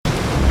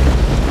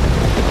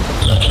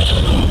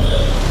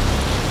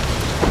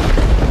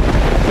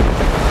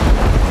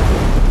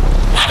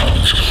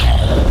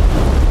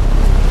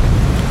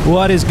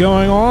What is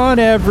going on,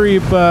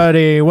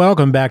 everybody?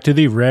 Welcome back to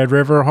the Red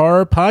River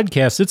Horror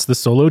Podcast. It's the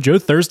Solo Joe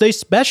Thursday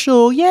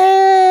special. Yay!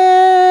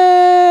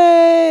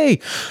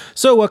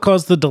 So what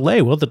caused the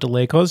delay? Well, the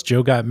delay caused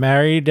Joe got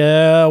married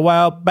a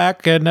while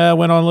back and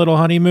went on a little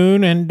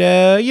honeymoon and,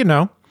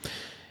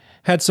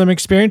 had some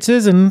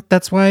experiences, and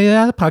that's why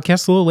the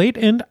podcast's a little late,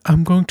 and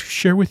I'm going to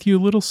share with you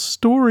a little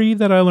story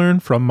that I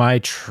learned from my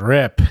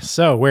trip.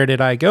 So where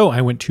did I go? I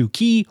went to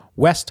Key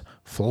West,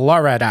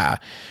 Florida.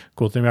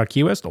 Cool thing about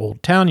Key West,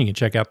 old town. You can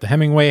check out the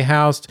Hemingway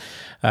House.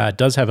 It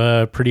does have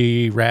a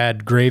pretty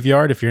rad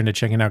graveyard if you're into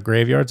checking out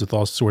graveyards with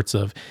all sorts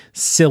of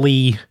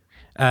silly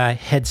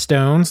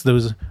headstones.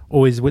 Those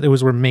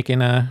were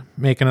making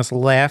us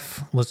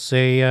laugh. Let's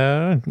say,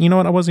 you know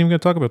what? I wasn't even going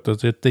to talk about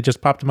those. They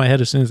just popped in my head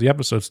as soon as the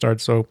episode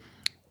started. So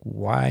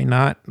why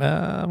not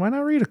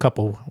read a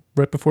couple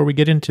right before we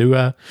get into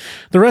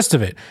the rest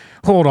of it?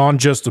 Hold on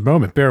just a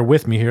moment. Bear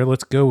with me here.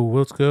 Let's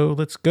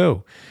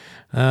go.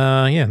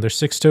 Yeah, they're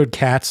six-toed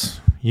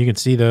cats. You can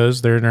see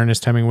those. They're in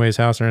Ernest Hemingway's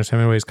house. Ernest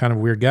Hemingway's kind of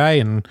a weird guy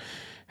and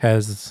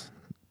has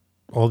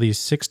all these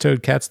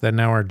six-toed cats that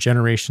now are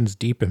generations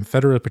deep and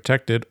federally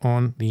protected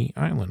on the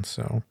island.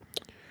 So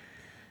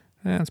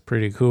that's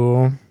pretty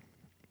cool,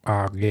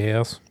 I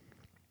guess.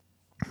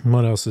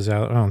 What else is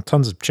out? Oh,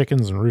 tons of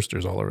chickens and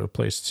roosters all over the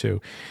place too.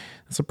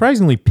 And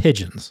surprisingly,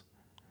 pigeons.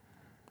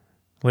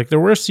 Like there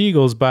were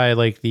seagulls by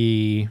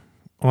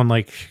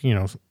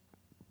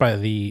by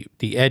the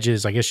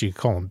edges. I guess you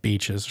could call them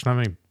beaches.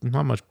 There's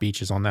not much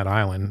beaches on that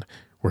island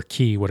or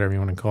key, whatever you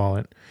want to call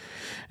it.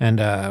 And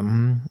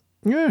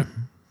yeah,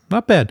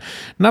 not bad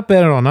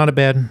at all. Not a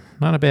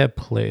bad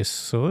place.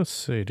 So let's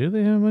see. Do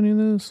they have any of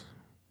those?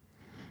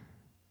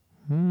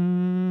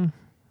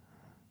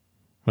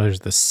 Well,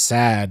 there's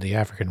the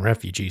African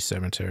refugee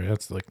cemetery.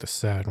 That's like the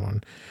sad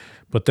one.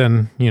 But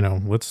then,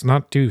 let's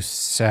not do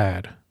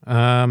sad.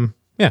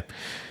 Yeah.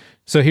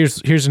 So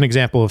here's an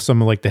example of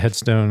some of like the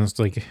headstones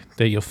like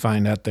that you'll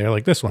find out there,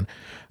 like this one.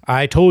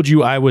 I told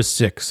you I was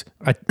six.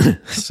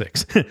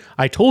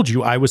 I told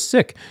you I was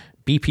sick.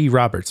 B.P.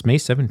 Roberts, May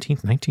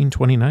 17th,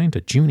 1929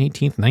 to June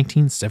 18th,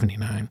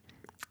 1979.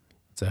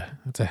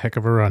 It's a heck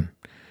of a run.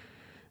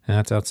 And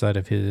that's outside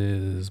of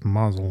his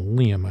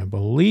mausoleum, I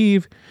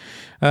believe.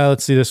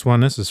 Let's see this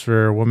one. This is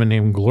for a woman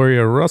named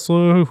Gloria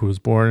Russell, who was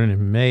born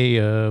in May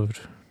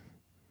of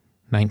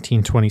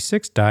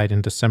 1926, died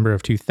in December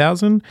of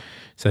 2000. It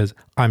says,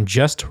 I'm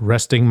just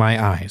resting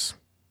my eyes.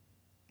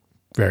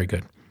 Very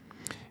good.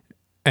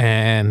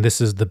 And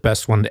this is the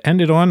best one to end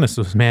it on. This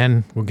was,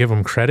 man, we'll give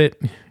him credit.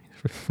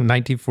 From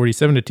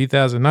 1947 to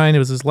 2009, it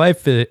was his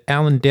life,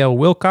 Alan Dale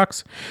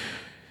Wilcox.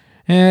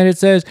 And it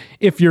says,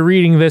 if you're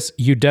reading this,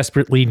 you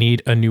desperately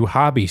need a new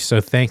hobby.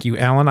 So thank you,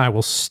 Alan. I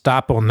will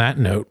stop on that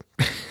note.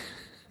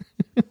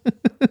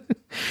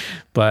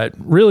 But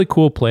really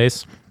cool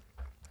place.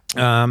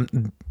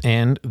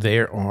 And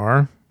there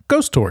are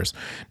ghost tours.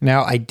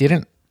 Now, I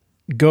didn't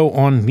go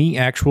on the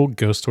actual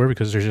ghost tour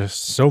because there's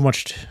just so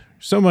much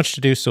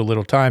to do, so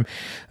little time,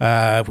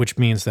 which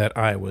means that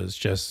I was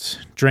just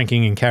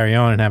drinking and carry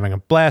on and having a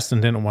blast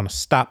and didn't want to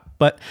stop.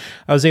 But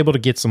I was able to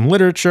get some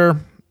literature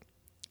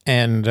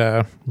and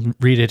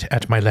read it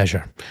at my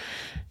leisure.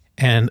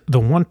 And the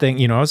one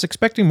thing, I was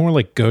expecting more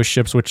like ghost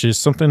ships, which is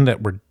something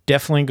that we're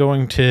definitely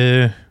going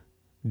to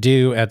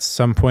do at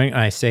some point.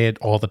 I say it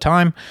all the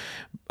time.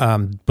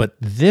 But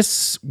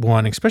this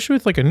one, especially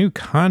with like a new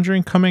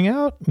Conjuring coming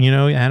out,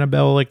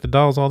 Annabelle, like the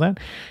dolls, all that,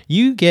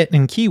 you get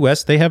in Key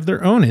West, they have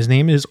their own. His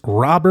name is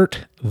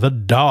Robert the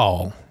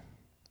Doll.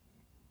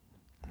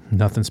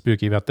 Nothing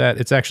spooky about that.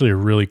 It's actually a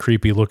really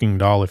creepy looking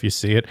doll if you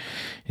see it.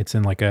 It's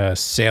in like a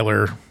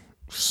sailor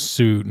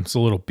suit. It's a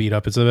little beat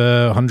up. It's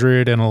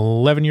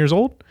 111 years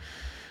old.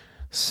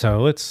 So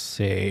let's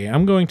see.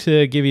 I'm going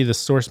to give you the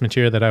source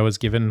material that I was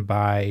given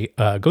by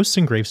Ghosts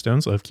and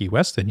Gravestones of Key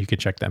West, and you can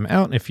check them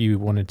out if you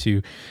wanted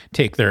to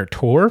take their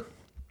tour.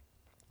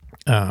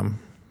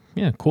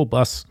 Yeah, cool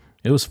bus.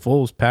 It was full.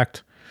 It was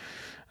packed.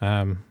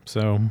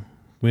 So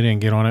we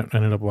didn't get on it. I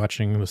ended up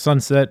watching the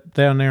sunset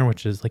down there,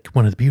 which is like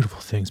one of the beautiful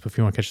things. But if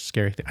you want to catch a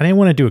scary thing, I didn't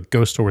want to do a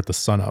ghost tour with the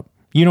sun up.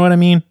 You know what I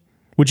mean?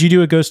 Would you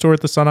do a ghost tour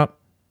with the sun up?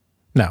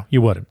 No,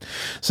 you wouldn't.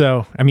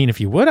 So, I mean,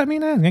 if you would,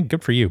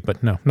 good for you,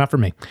 but no, not for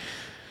me.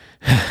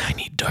 I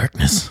need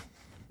darkness.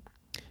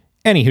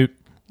 Anywho,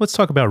 let's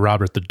talk about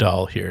Robert the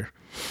Doll here.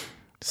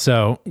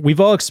 So, we've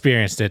all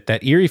experienced it,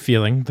 that eerie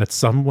feeling that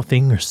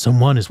something or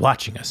someone is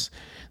watching us,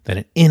 that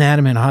an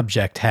inanimate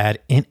object had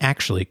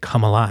actually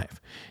come alive.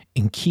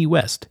 In Key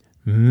West,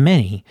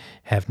 many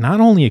have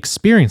not only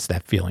experienced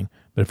that feeling,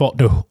 but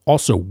have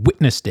also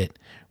witnessed it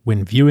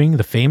when viewing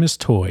the famous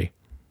toy,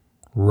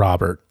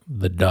 Robert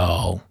the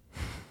Doll.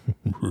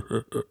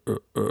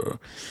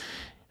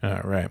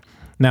 All right.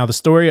 Now, the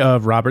story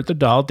of Robert the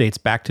Doll dates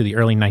back to the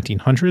early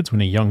 1900s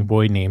when a young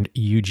boy named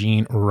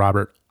Eugene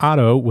Robert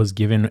Otto was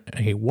given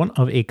a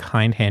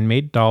one-of-a-kind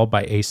handmade doll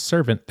by a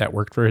servant that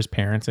worked for his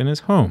parents in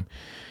his home.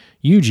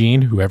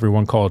 Eugene, who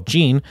everyone called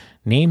Gene,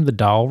 named the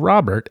doll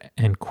Robert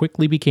and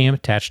quickly became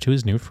attached to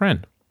his new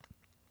friend.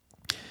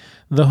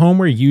 The home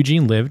where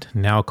Eugene lived,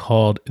 now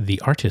called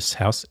the Artist's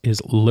House, is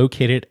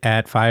located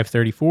at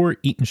 534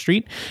 Eaton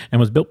Street and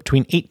was built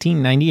between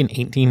 1890 and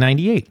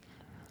 1898.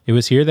 It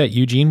was here that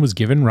Eugene was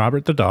given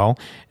Robert the doll,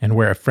 and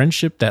where a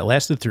friendship that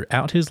lasted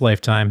throughout his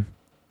lifetime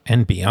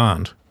and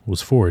beyond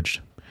was forged.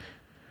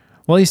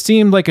 While he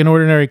seemed like an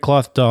ordinary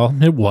cloth doll,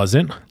 it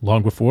wasn't.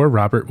 Long before,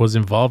 Robert was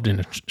involved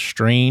in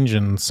strange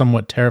and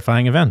somewhat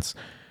terrifying events.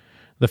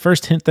 The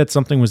first hint that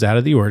something was out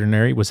of the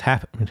ordinary was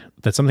happening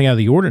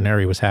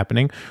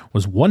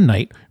was one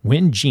night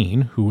when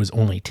Jean, who was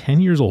only 10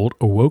 years old,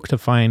 awoke to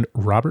find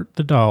Robert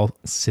the doll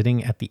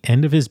sitting at the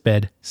end of his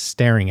bed,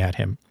 staring at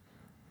him.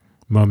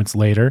 Moments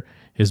later,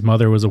 his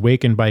mother was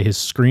awakened by his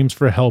screams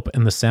for help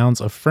and the sounds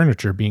of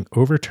furniture being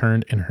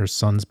overturned in her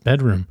son's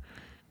bedroom.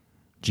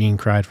 Jean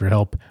cried for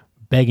help,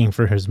 begging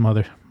for his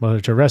mother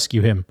to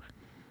rescue him.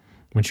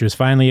 When she was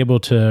finally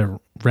able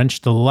to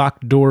wrench the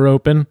locked door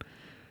open,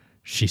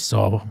 she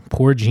saw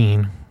poor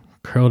Jean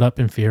curled up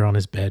in fear on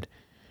his bed,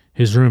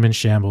 his room in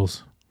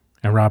shambles,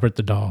 and Robert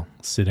the doll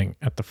sitting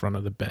at the front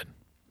of the bed.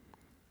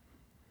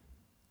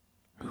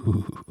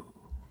 Ooh.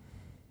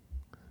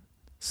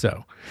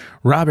 So,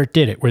 Robert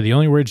did it were the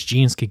only words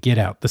Jean could get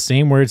out, the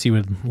same words he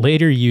would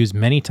later use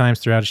many times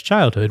throughout his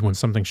childhood when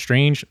something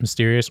strange,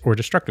 mysterious, or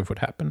destructive would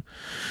happen.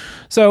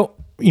 So,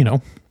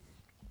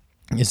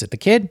 is it the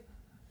kid?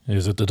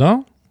 Is it the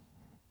doll?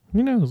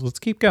 Who knows? Let's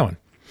keep going.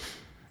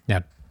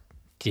 Now,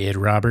 did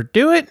Robert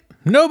do it?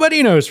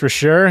 Nobody knows for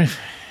sure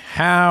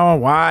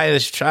why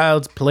this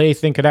child's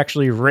plaything could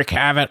actually wreak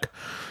havoc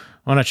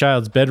on a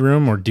child's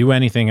bedroom or do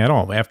anything at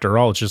all. After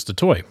all, it's just a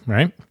toy,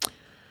 right?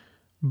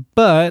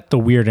 But the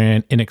weird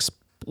and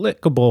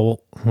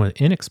inexplicable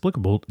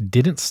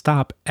didn't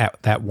stop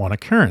at that one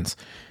occurrence.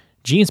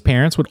 Jean's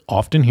parents would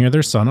often hear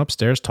their son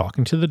upstairs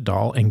talking to the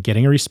doll and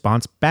getting a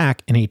response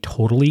back in a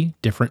totally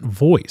different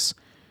voice.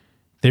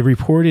 They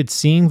reported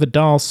seeing the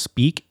doll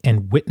speak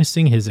and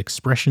witnessing his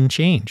expression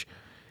change.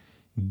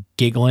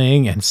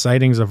 Giggling and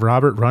sightings of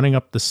Robert running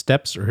up the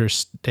steps or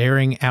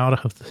staring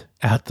out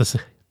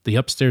the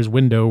upstairs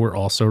window were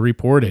also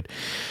reported.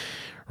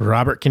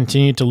 Robert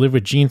continued to live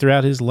with Jean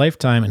throughout his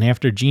lifetime, and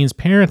after Jean's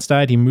parents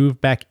died, he moved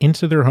back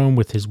into their home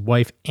with his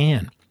wife,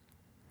 Anne.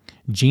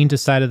 Jean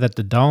decided that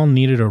the doll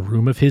needed a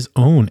room of his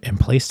own and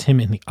placed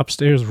him in the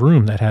upstairs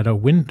room that had a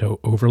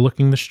window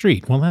overlooking the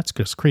street. Well, that's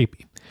just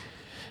creepy.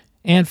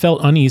 Anne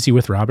felt uneasy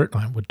with Robert.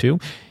 I would too.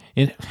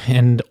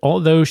 And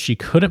although she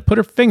couldn't put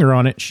her finger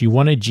on it, she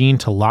wanted Jean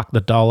to lock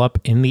the doll up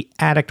in the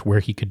attic where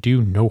he could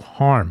do no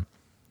harm.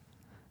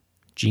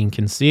 Jean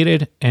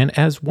conceded, and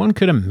as one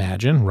could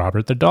imagine,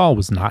 Robert the doll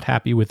was not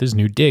happy with his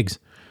new digs.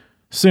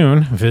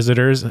 Soon,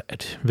 visitors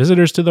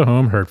to the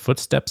home heard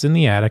footsteps in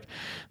the attic,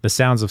 the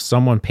sounds of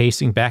someone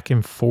pacing back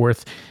and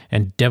forth,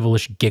 and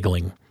devilish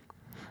giggling.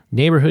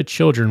 Neighborhood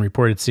children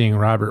reported seeing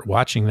Robert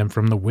watching them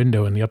from the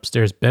window in the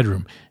upstairs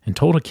bedroom and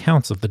told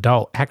accounts of the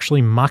doll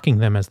actually mocking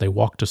them as they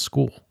walked to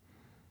school.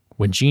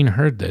 When Jean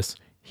heard this,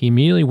 he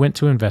immediately went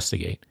to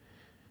investigate.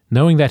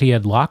 Knowing that he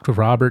had locked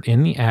Robert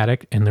in the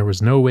attic and there was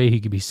no way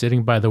he could be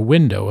sitting by the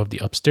window of the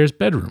upstairs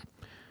bedroom.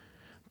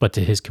 But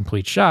to his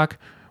complete shock,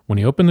 when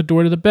he opened the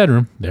door to the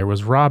bedroom, there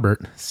was Robert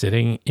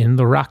sitting in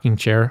the rocking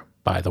chair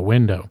by the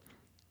window.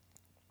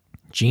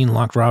 Jean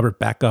locked Robert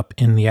back up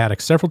in the attic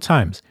several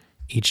times,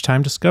 each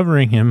time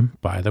discovering him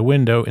by the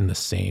window in the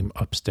same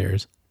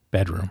upstairs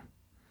bedroom.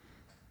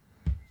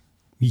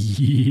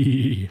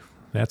 Yeah,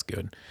 that's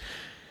good.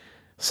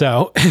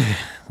 So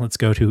let's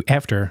go to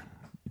after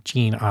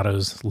Jean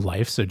Otto's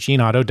life. So Jean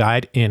Otto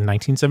died in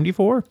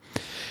 1974.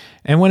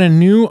 And when a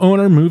new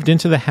owner moved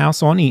into the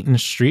house on Eaton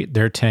Street,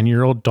 their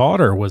 10-year-old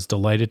daughter was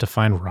delighted to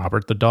find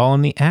Robert the doll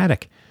in the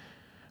attic.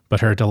 But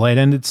her delight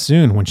ended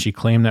soon when she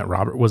claimed that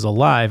Robert was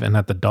alive and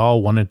that the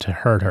doll wanted to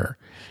hurt her.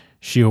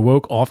 She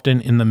awoke often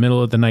in the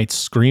middle of the night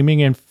screaming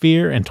in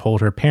fear and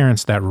told her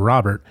parents that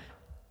Robert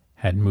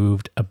had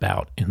moved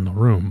about in the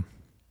room.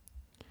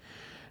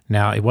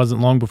 Now, it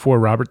wasn't long before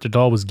Robert the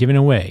doll was given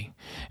away,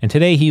 and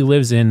today he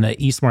lives in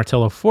the East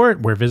Martello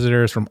Fort, where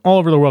visitors from all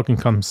over the world can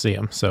come see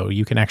him. So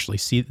you can actually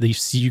see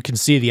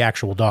the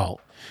actual doll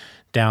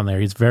down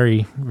there. He's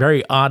very,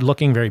 very odd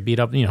looking, very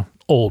beat up,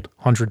 old,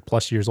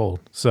 100+ years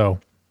old. So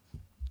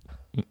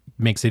it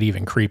makes it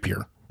even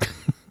creepier.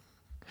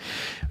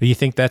 Do you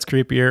think that's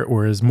creepier,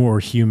 or is more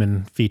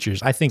human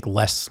features? I think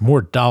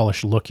more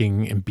dollish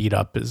looking and beat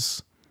up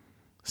is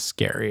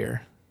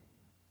scarier.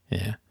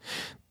 Yeah.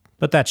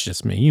 But that's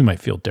just me. You might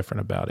feel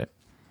different about it.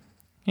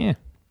 Yeah.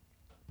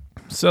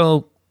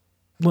 So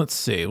let's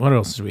see. What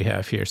else do we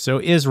have here? So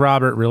is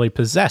Robert really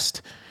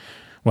possessed?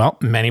 Well,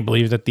 many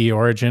believe that the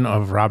origin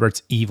of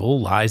Robert's evil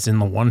lies in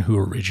the one who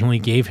originally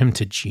gave him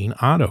to Jean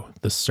Otto,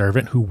 the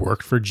servant who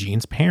worked for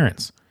Jean's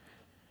parents.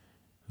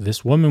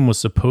 This woman was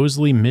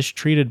supposedly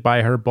mistreated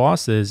by her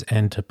bosses,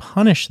 and to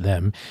punish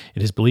them,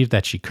 it is believed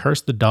that she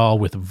cursed the doll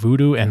with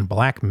voodoo and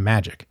black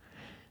magic.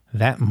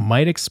 That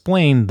might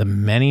explain the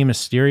many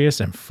mysterious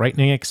and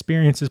frightening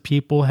experiences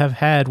people have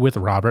had with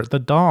Robert the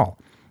doll.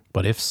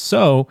 But if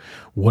so,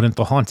 wouldn't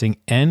the haunting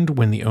end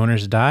when the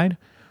owners died?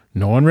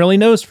 No one really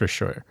knows for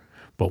sure.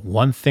 But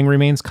one thing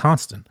remains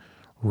constant.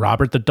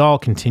 Robert the Doll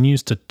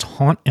continues to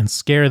taunt and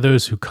scare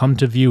those who come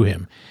to view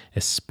him,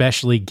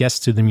 especially guests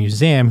to the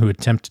museum who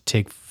attempt to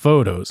take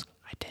photos.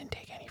 I didn't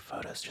take any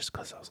photos just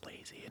because I was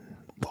lazy and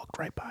walked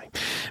right by.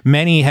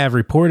 Many have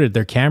reported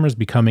their cameras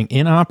becoming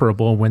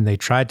inoperable when they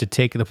tried to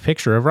take the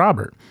picture of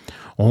Robert,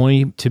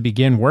 only to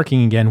begin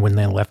working again when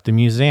they left the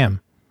museum.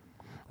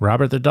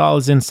 Robert the Doll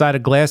is inside a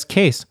glass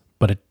case,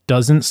 but it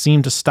doesn't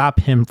seem to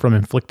stop him from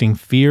inflicting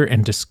fear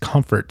and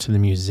discomfort to the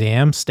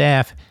museum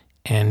staff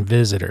and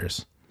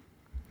visitors.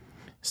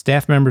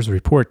 Staff members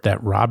report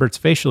that Robert's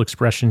facial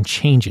expression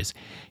changes,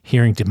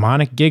 hearing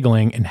demonic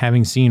giggling and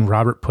having seen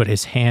Robert put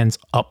his hands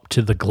up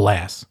to the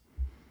glass.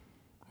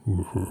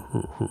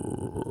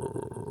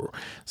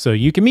 So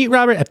you can meet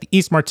Robert at the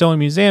East Martello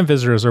Museum.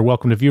 Visitors are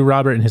welcome to view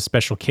Robert in his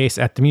special case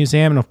at the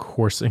museum, and of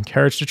course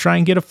encouraged to try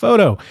and get a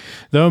photo.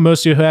 Though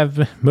most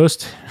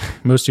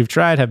who've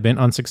tried have been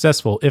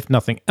unsuccessful. If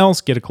nothing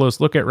else, get a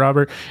close look at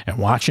Robert and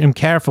watch him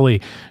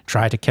carefully.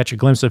 Try to catch a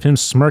glimpse of him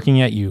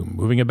smirking at you,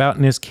 moving about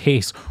in his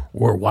case,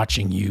 or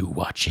watching you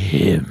watch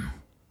him.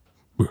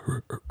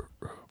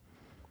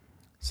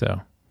 So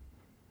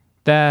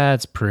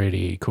that's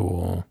pretty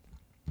cool.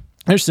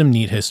 There's some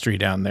neat history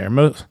down there.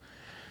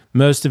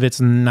 Most of it's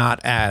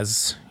not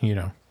as,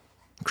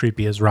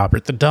 creepy as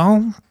Robert the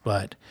Doll,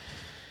 but,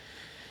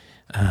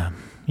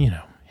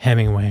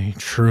 Hemingway,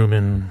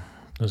 Truman,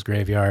 those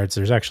graveyards.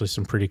 There's actually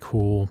some pretty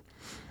cool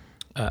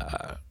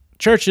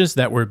churches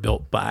that were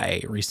built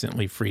by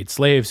recently freed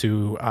slaves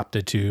who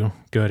opted to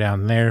go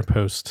down there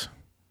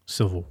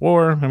post-Civil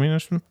War. I mean,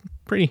 there's some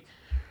pretty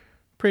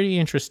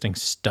interesting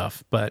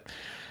stuff, but...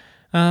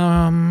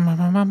 Yeah,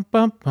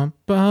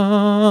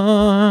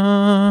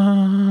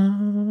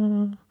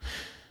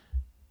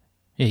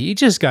 you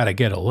just got to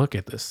get a look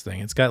at this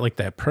thing. It's got like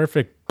that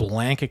perfect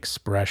blank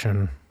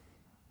expression.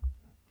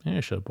 I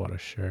should have bought a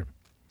shirt.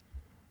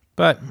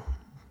 But,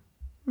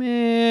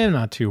 I'm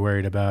not too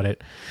worried about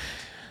it.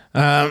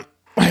 I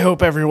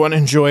hope everyone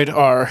enjoyed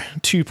our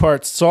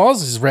 2-part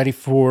Saws. Is ready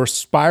for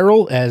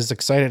Spiral, as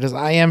excited as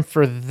I am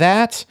for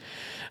that.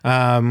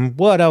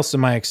 What else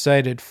am I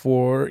excited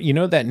for?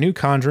 That new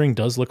Conjuring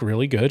does look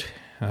really good.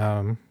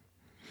 I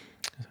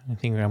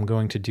think I'm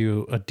going to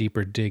do a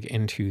deeper dig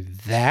into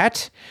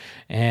that.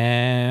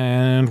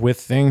 And with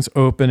things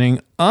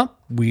opening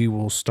up, we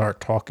will start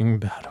talking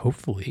about,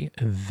 hopefully,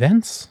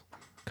 events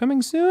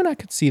coming soon. I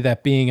could see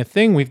that being a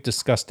thing. We've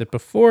discussed it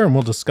before, and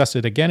we'll discuss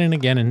it again and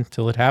again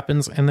until it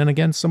happens, and then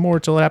again some more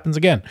till it happens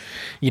again.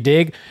 You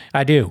dig?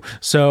 I do.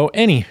 So,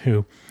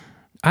 anywho,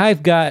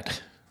 I've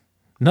got...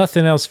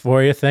 nothing else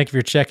for you. Thank you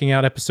for checking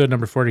out episode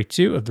number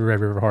 42 of the Red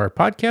River Horror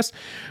Podcast.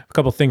 A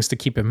couple things to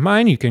keep in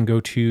mind. You can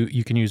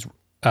use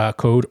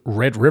code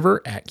Red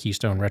River at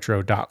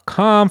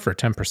KeystoneRetro.com for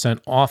 10%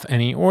 off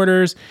any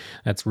orders.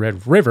 That's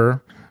Red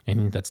River,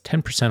 and that's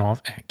 10%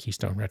 off at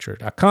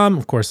KeystoneRetro.com.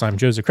 Of course, I'm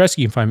Joe Zakreski.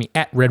 You can find me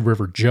at Red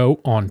River Joe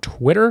on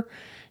Twitter.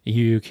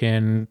 You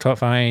can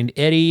find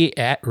Eddie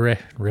at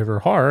River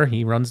Horror.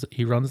 He runs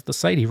the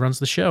site. He runs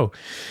the show.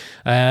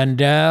 And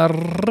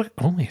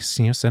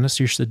send us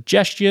your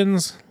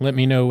suggestions. Let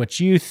me know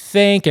what you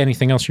think.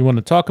 Anything else you want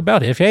to talk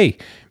about.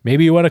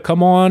 Maybe you want to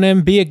come on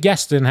and be a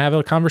guest and have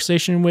a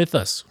conversation with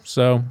us.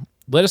 So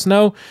let us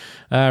know.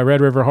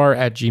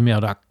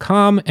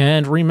 redriverhorror@gmail.com.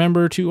 And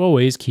remember to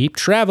always keep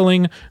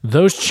traveling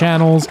those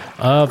channels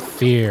of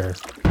fear.